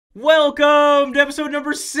Welcome to episode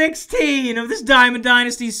number 16 of this Diamond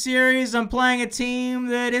Dynasty series. I'm playing a team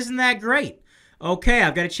that isn't that great. Okay,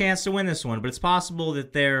 I've got a chance to win this one, but it's possible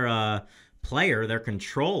that their player, their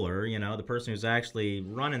controller, you know, the person who's actually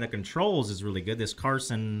running the controls is really good. This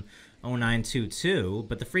Carson 0922,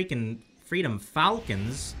 but the freaking Freedom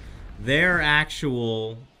Falcons, their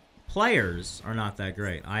actual players are not that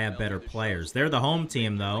great. I have better players. They're the home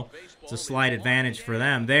team, though. It's a slight advantage for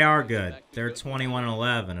them. They are good. They're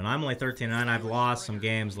 21-11, and I'm only 13-9. I've lost some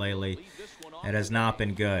games lately. It has not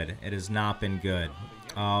been good. It has not been good.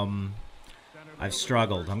 I've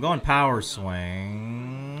struggled. I'm going power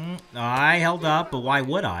swing. I held up, but why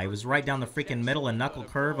would I? It was right down the freaking middle and knuckle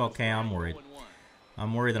curve. Okay, I'm worried.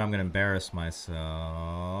 I'm worried that I'm going to embarrass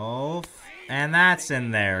myself. And that's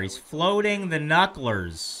in there. He's floating the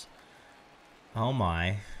knucklers. Oh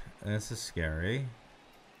my, this is scary.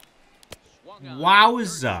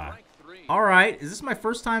 Wowza. Alright, is this my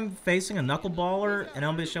first time facing a knuckleballer in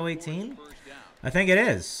MLB THE Show 18? I think it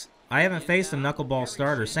is. I haven't faced a knuckleball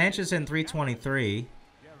starter. Sanchez in 323.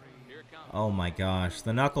 Oh my gosh,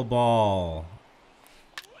 the knuckleball.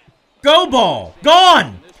 Go ball!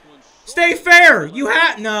 Gone! Stay fair! You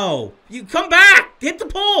no! You come back! Hit the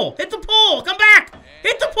pole! Hit the pole! Come back!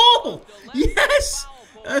 Hit the pole! Yes!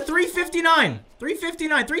 359,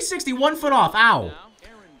 360, 1 foot off. Ow.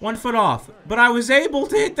 1 foot off. But I was able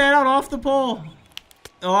to hit that out off the pole.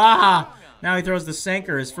 Ah. Now he throws the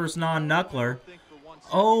sinker, his first non-knuckler.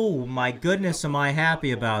 Oh, my goodness, am I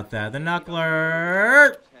happy about that. The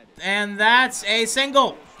knuckler. And that's a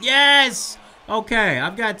single. Yes. Okay,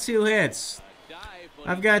 I've got 2 hits.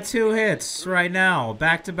 I've got 2 hits right now.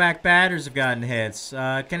 Back-to-back batters have gotten hits.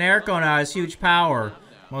 Canerco now has huge power.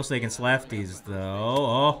 Mostly against lefties,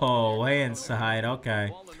 though. Oh, way inside.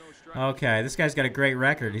 Okay. Okay, this guy's got a great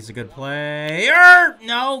record. He's a good player.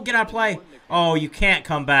 No, get out of play. Oh, you can't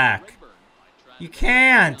come back. You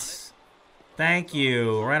can't. Thank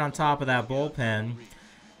you. Right on top of that bullpen.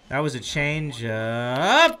 That was a change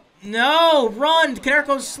up. No, run.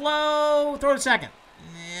 Canerco's slow. Throw to second.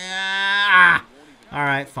 Yeah. All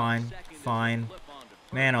right, fine. Fine.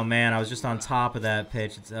 Man, oh man, I was just on top of that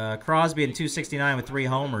pitch. It's Crosby in 269 with 3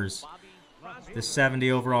 homers. The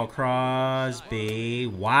 70 overall Crosby.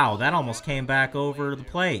 Wow, that almost came back over the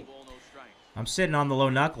plate. I'm sitting on the low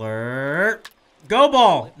knuckler. Go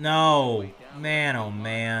ball! No. Man, oh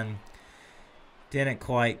man. Didn't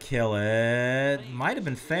quite kill it. Might have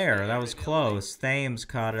been fair. That was close. Thames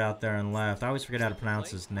caught it out there and left. I always forget how to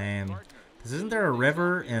pronounce his name. Because isn't there a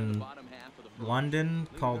river in London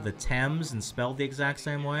called the Thames and spelled the exact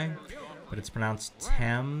same way, but it's pronounced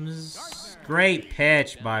Thames? Great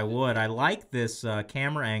pitch by Wood. I like this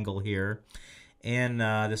camera angle here in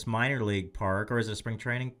this minor league park, or is it a spring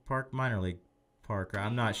training park? Minor league park,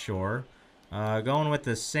 I'm not sure. Going with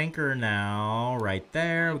the sinker now, right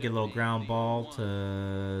there. We get a little ground ball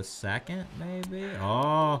to second, maybe.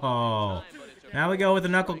 Oh, now we go with the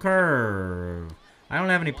knuckle curve. I don't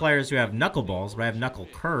have any players who have knuckleballs, but I have knuckle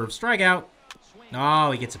curve. Strikeout.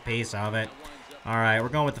 Oh, he gets a piece of it. All right, we're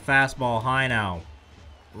going with the fastball high now.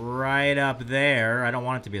 Right up there. I don't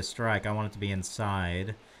want it to be a strike. I want it to be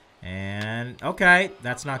inside. And, okay,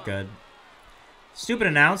 that's not good. Stupid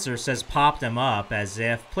announcer says popped him up as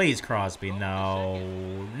if, please, Crosby, no.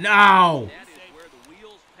 No!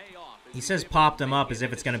 He says popped him up as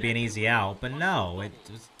if it's going to be an easy out, but no.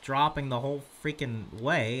 It's dropping the whole freaking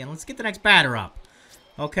way. And let's get the next batter up.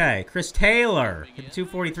 Okay, Chris Taylor. Hit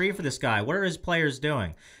 243 for this guy. What are his players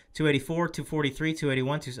doing? 284, 243,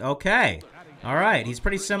 281, okay. All right, he's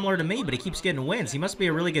pretty similar to me, but he keeps getting wins. He must be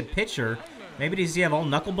a really good pitcher. Maybe does he have all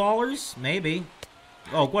knuckleballers? Maybe.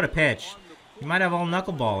 Oh, what a pitch. He might have all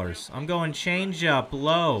knuckleballers. I'm going changeup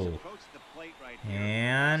low.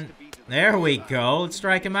 And there we go. Let's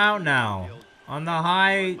strike him out now. On the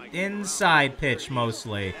high inside pitch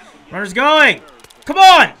mostly. Runner's going. Come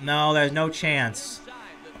on. No, there's no chance.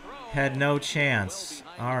 Had no chance.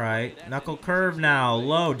 All right. Knuckle curve now.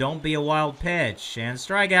 Low. Don't be a wild pitch. And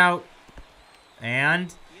strikeout.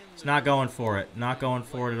 And it's not going for it. Not going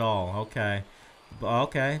for it at all. Okay.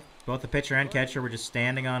 Okay. Both the pitcher and catcher were just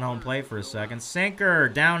standing on home plate for a second. Sinker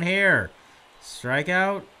down here.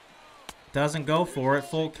 Strikeout. Doesn't go for it.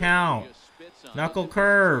 Full count. Knuckle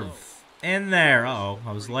curve. In there. Uh-oh.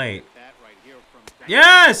 I was late.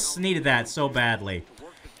 Yes! Needed that so badly.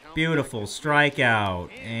 Beautiful.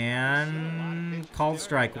 Strikeout. And called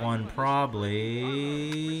strike 1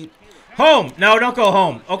 probably. Home! No, don't go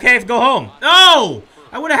home. Okay, go home. No!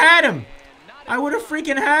 I would have had him. I would have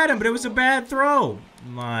freaking had him, but it was a bad throw.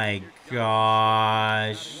 My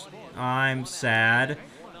gosh. I'm sad.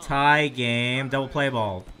 Tie game. Double play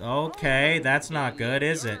ball. Okay, that's not good,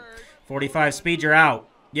 is it? 45 speed, you're out.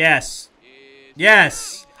 Yes.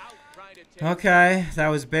 Yes. Okay, that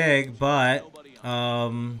was big, but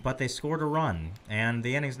they scored a run, and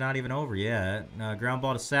the inning's not even over yet. Ground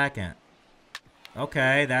ball to second.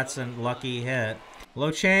 Okay, that's a lucky hit. Low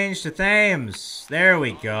change to Thames. There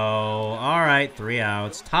we go. All right, 3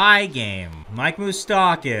 outs. Tie game. Mike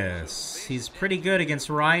Moustakas. He's pretty good against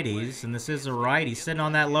righties, and this is a righty sitting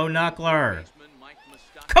on that low knuckler.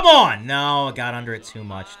 Come on! No, I got under it too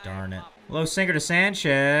much. Darn it. Low sinker to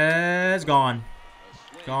Sanchez. Gone.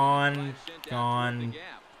 Gone. Gone.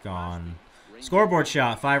 Gone. Scoreboard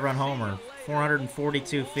shot. 5-run homer.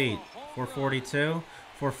 442 feet. 442.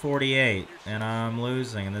 448. And I'm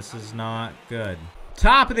losing, and this is not good.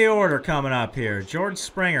 Top of the order coming up here. George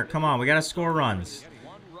Springer. Come on, we got to score runs.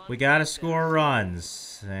 We got to score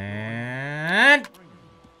runs. And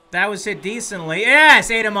that was hit decently. Yes,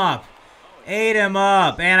 ate him up. Ate him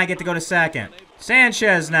up. And I get to go to second.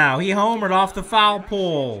 Sanchez now. He homered off the foul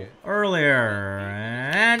pole earlier.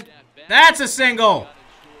 And that's a single.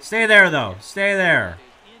 Stay there, though. Stay there.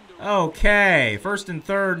 Okay. First and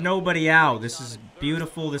third, nobody out. This is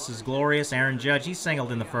beautiful. This is glorious. Aaron Judge, he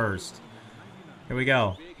singled in the first. Here we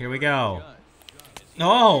go. Here we go.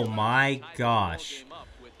 Oh, my gosh.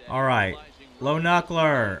 All right. Low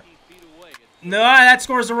knuckler. No, that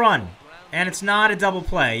scores a run. And it's not a double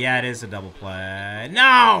play. Yeah, it is a double play.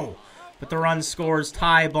 No! But the run scores.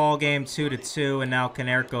 Tie ball game 2-2. And now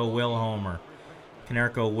Konerko will homer.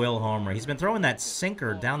 Konerko will homer. He's been throwing that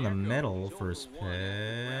sinker down the middle for his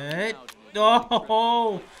pitch.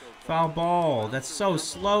 Oh! Foul ball. That's so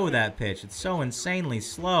slow, that pitch. It's so insanely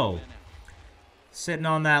slow. Sitting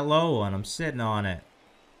on that low one. I'm sitting on it.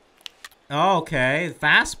 Okay.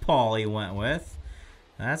 Fastball he went with.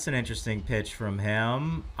 That's an interesting pitch from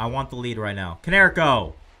him. I want the lead right now.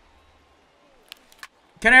 Konerko.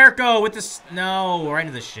 Konerko with the... No, right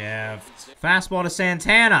into the shift. Fastball to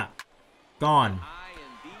Santana. Gone.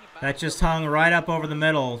 That just hung right up over the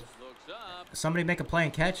middle. Somebody make a play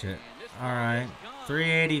and catch it. All right.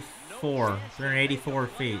 384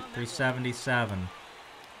 feet, 377.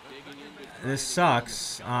 This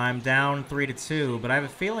sucks. I'm down 3-2, but I have a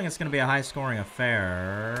feeling it's going to be a high-scoring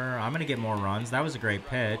affair. I'm going to get more runs. That was a great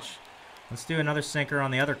pitch. Let's do another sinker on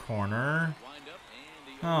the other corner.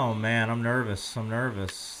 Oh, man, I'm nervous. I'm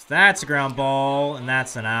nervous. That's a ground ball, and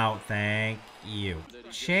that's an out. Thank you.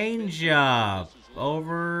 Change up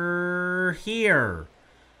over here.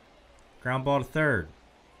 Ground ball to third.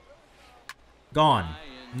 Gone.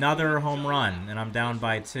 Another home run, and I'm down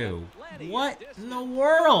by 2. What in the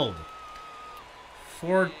world?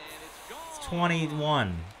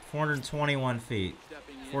 421 feet.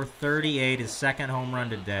 438, his second home run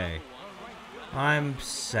today. I'm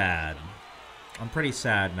sad. I'm pretty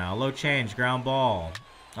sad now. Low change, ground ball.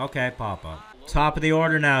 Okay, pop up. Top of the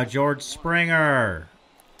order now, George Springer.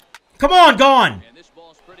 Come on, gone!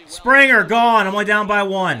 Springer, gone. I'm only down by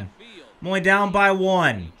 1. I'm only down by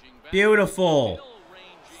 1. Beautiful.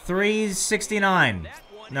 369.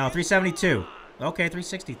 No, 372. Okay,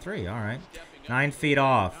 363. All right. 9 feet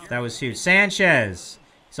off. That was huge. Sanchez.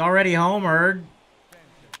 He's already homered.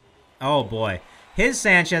 Oh, boy. His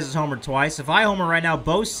Sanchez is homered twice. If I homer right now,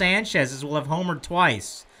 both Sanchez's will have homered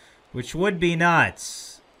twice, which would be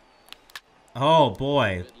nuts. Oh,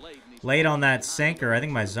 boy. Late on that sinker. I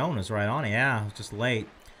think my zone was right on it. Yeah, just late.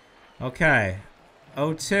 Okay.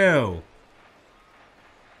 0-2.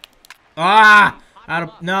 Ah! Out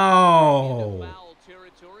of... No!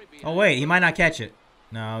 Oh, wait. He might not catch it.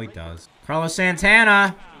 No, he does. Carlos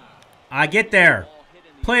Santana. I get there.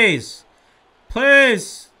 Please.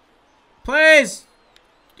 Please. Please.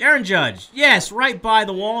 Aaron Judge. Yes, right by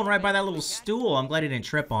the wall and right by that little stool. I'm glad he didn't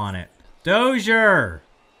trip on it. Dozier.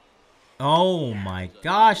 Oh, my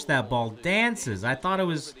gosh. That ball dances. I thought it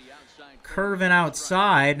was curving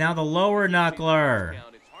outside. Now the lower knuckler.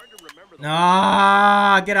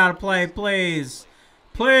 Ah, get out of play, please.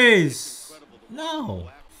 Please. No.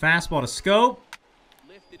 Fastball to Scope.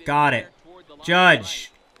 Got it.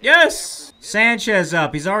 Judge. Yes! Sanchez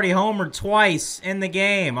up. He's already homered twice in the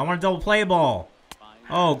game. I want a double play ball.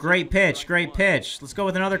 Oh, great pitch. Great pitch. Let's go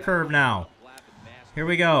with another curve now. Here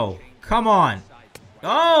we go. Come on.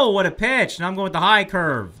 Oh, what a pitch. Now I'm going with the high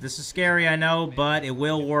curve. This is scary, I know, but it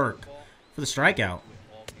will work for the strikeout.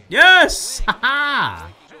 Yes! Ha-ha!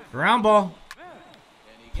 Ground ball.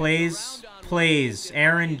 Please. Please.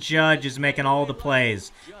 Aaron Judge is making all the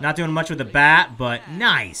plays. Not doing much with the bat, but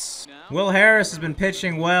nice. Will Harris has been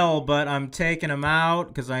pitching well, but I'm taking him out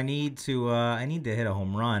because I need to hit a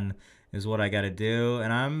home run is what I got to do.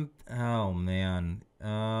 And oh, man.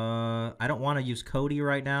 I don't want to use Cody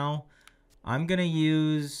right now. I'm gonna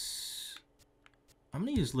use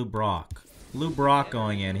Lou Brock. Lou Brock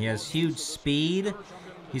going in. He has huge speed.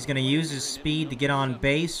 He's gonna use his speed to get on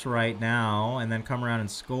base right now and then come around and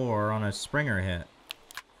score on a Springer hit.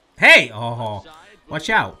 Hey! Oh, watch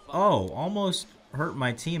out. Oh, almost hurt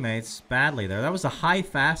my teammates badly there. That was a high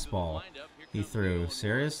fastball he threw.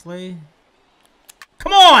 Seriously?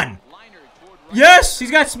 Come on! Yes!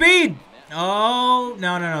 He's got speed! Oh,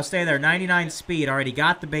 no. Stay there. 99 speed. Already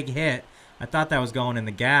got the big hit. I thought that was going in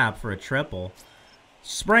the gap for a triple.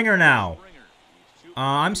 Springer now.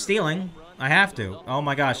 I'm stealing. I have to. Oh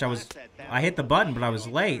my gosh, I hit the button, but I was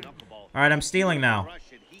late. All right, I'm stealing now.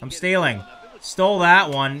 I'm stealing. Stole that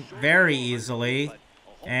one very easily.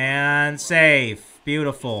 And safe.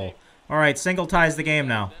 Beautiful. All right, single ties the game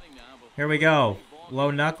now. Here we go.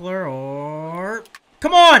 Low knuckler or...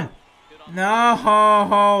 Come on!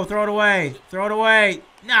 No! Throw it away. Throw it away.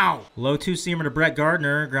 No! Low two-seamer to Brett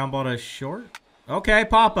Gardner. Ground ball to short. Okay,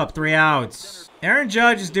 pop-up. 3 outs. Aaron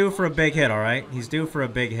Judge is due for a big hit, all right? He's due for a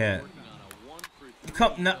big hit.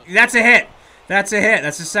 No, that's a hit. That's a hit.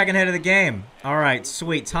 That's the second hit of the game. All right,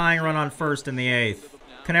 sweet. Tying run on first in the 8th.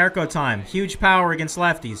 Konerko time. Huge power against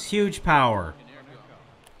lefties. Huge power.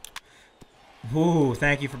 Ooh,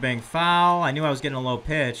 thank you for being foul. I knew I was getting a low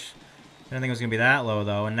pitch. I didn't think it was going to be that low,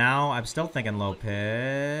 though. And now I'm still thinking low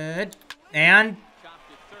pitch. And...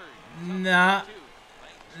 No.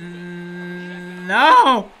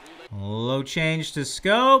 No! Low change to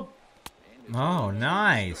scope. Oh,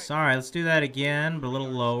 nice. All right, let's do that again, but a little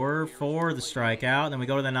lower for the strikeout. Then we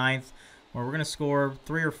go to the 9th, where we're going to score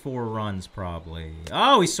 3 or 4 runs, probably.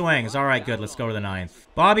 Oh, he swings. All right, good. Let's go to the 9th.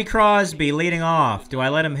 Bobby Crosby leading off. Do I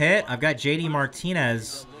let him hit? I've got JD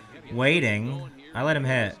Martinez waiting. I let him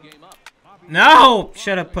hit. No!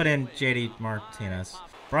 Should have put in JD Martinez.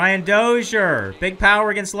 Brian Dozier. Big power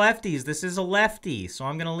against lefties. This is a lefty, so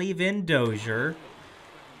I'm going to leave in Dozier.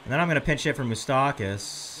 And then I'm going to pinch hit for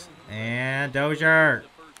Moustakas. And Dozier.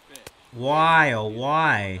 Why, oh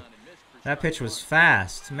why? That pitch was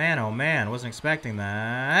fast. Man, oh man. Wasn't expecting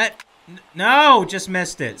that. No! Just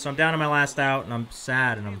missed it. So I'm down to my last out, and I'm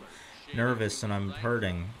sad, and I'm nervous, and I'm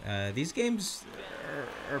hurting. These games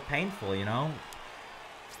are painful, you know?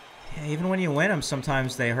 Even when you win them,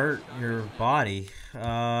 sometimes they hurt your body.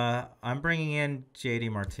 I'm bringing in JD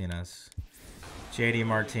Martinez. JD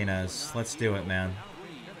Martinez. Let's do it, man.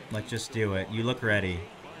 Let's just do it. You look ready.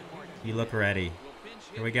 You look ready.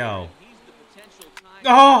 Here we go.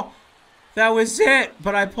 Oh! That was it!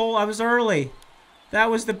 But I was early. That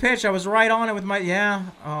was the pitch. I was right on it with my... Yeah.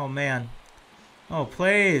 Oh, man. Oh,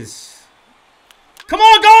 please. Come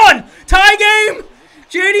on, gone! Tie game!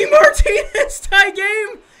 JD Martinez, tie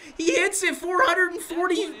game! He hits it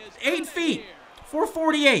 448 feet.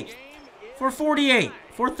 448. 448.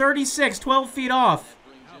 436. 12 feet off.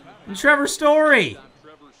 And Trevor Story.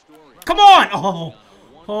 Come on! Oh.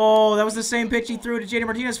 Oh, that was the same pitch he threw to JD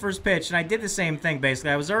Martinez first pitch. And I did the same thing,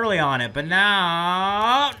 basically. I was early on it. But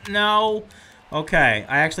now... No. Okay.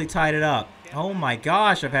 I actually tied it up. Oh, my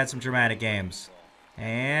gosh. I've had some dramatic games.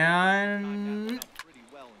 And...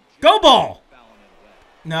 Go ball!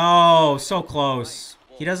 No. So close.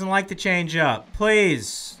 He doesn't like the change up.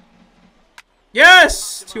 Please.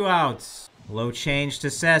 Yes! 2 outs. Low change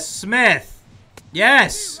to Seth Smith.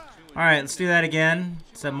 Yes! All right, let's do that again.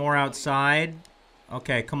 Let's have more outside.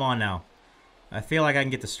 Okay, come on now. I feel like I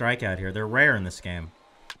can get the strikeout here. They're rare in this game.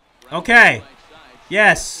 Okay.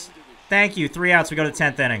 Yes. Thank you. 3 outs. We go to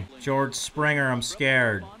 10th inning. George Springer, I'm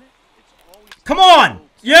scared. Come on!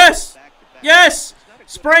 Yes! Yes!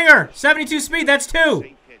 Springer! 72 speed. That's 2.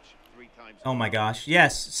 Oh my gosh.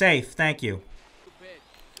 Yes. Safe. Thank you.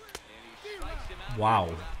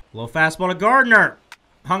 Wow. Low fastball to Gardner.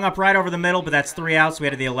 Hung up right over the middle, but that's 3 outs. We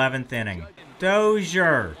had to the 11th inning.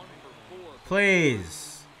 Dozier.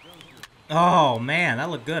 Please. Oh, man. That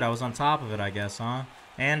looked good. I was on top of it, I guess, huh?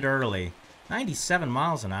 And early. 97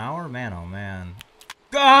 miles an hour? Man, oh, man.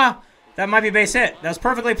 Ah! That might be base hit. That was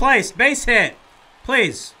perfectly placed. Base hit.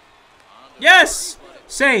 Please. Yes!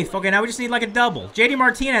 Safe. Okay, now we just need like a double. JD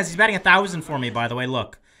Martinez, he's batting 1,000 for me, by the way.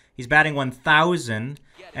 Look. He's batting 1,000.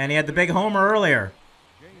 And he had the big homer earlier.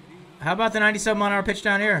 How about the 97-mile-an-hour pitch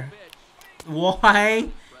down here? Why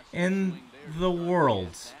in the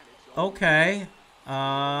world? Okay.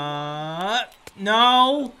 No.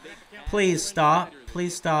 Please stop.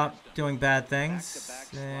 Please stop doing bad things.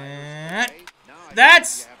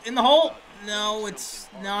 That's in the hole. No, it's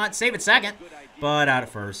not. Save it second. But out at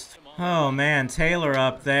first. Oh, man. Taylor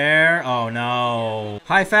up there. Oh, no.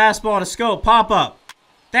 High fastball to scope. Pop up.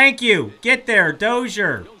 Thank you. Get there.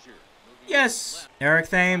 Dozier. Yes. Eric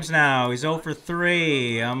Thames now. He's 0 for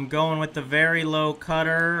 3. I'm going with the very low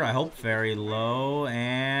cutter. I hope very low.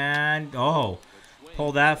 And, oh,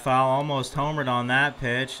 pulled that foul. Almost homered on that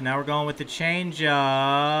pitch. Now we're going with the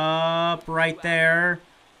changeup right there.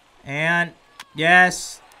 And,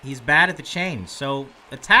 yes, he's bad at the change. So,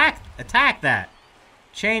 attack that.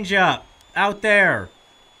 Change up. Out there.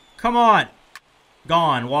 Come on.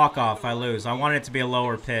 Gone. Walk off. I lose. I wanted it to be a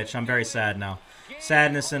lower pitch. I'm very sad now.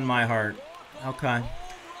 Sadness in my heart. Okay.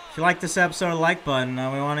 If you like this episode, like button.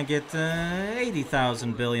 We want to get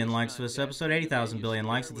 80,000 billion likes to this episode. 80,000 billion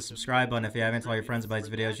likes. Hit the subscribe button if you haven't. Tell your friends about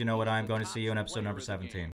these videos. You know what? I'm going to see you in episode number 17.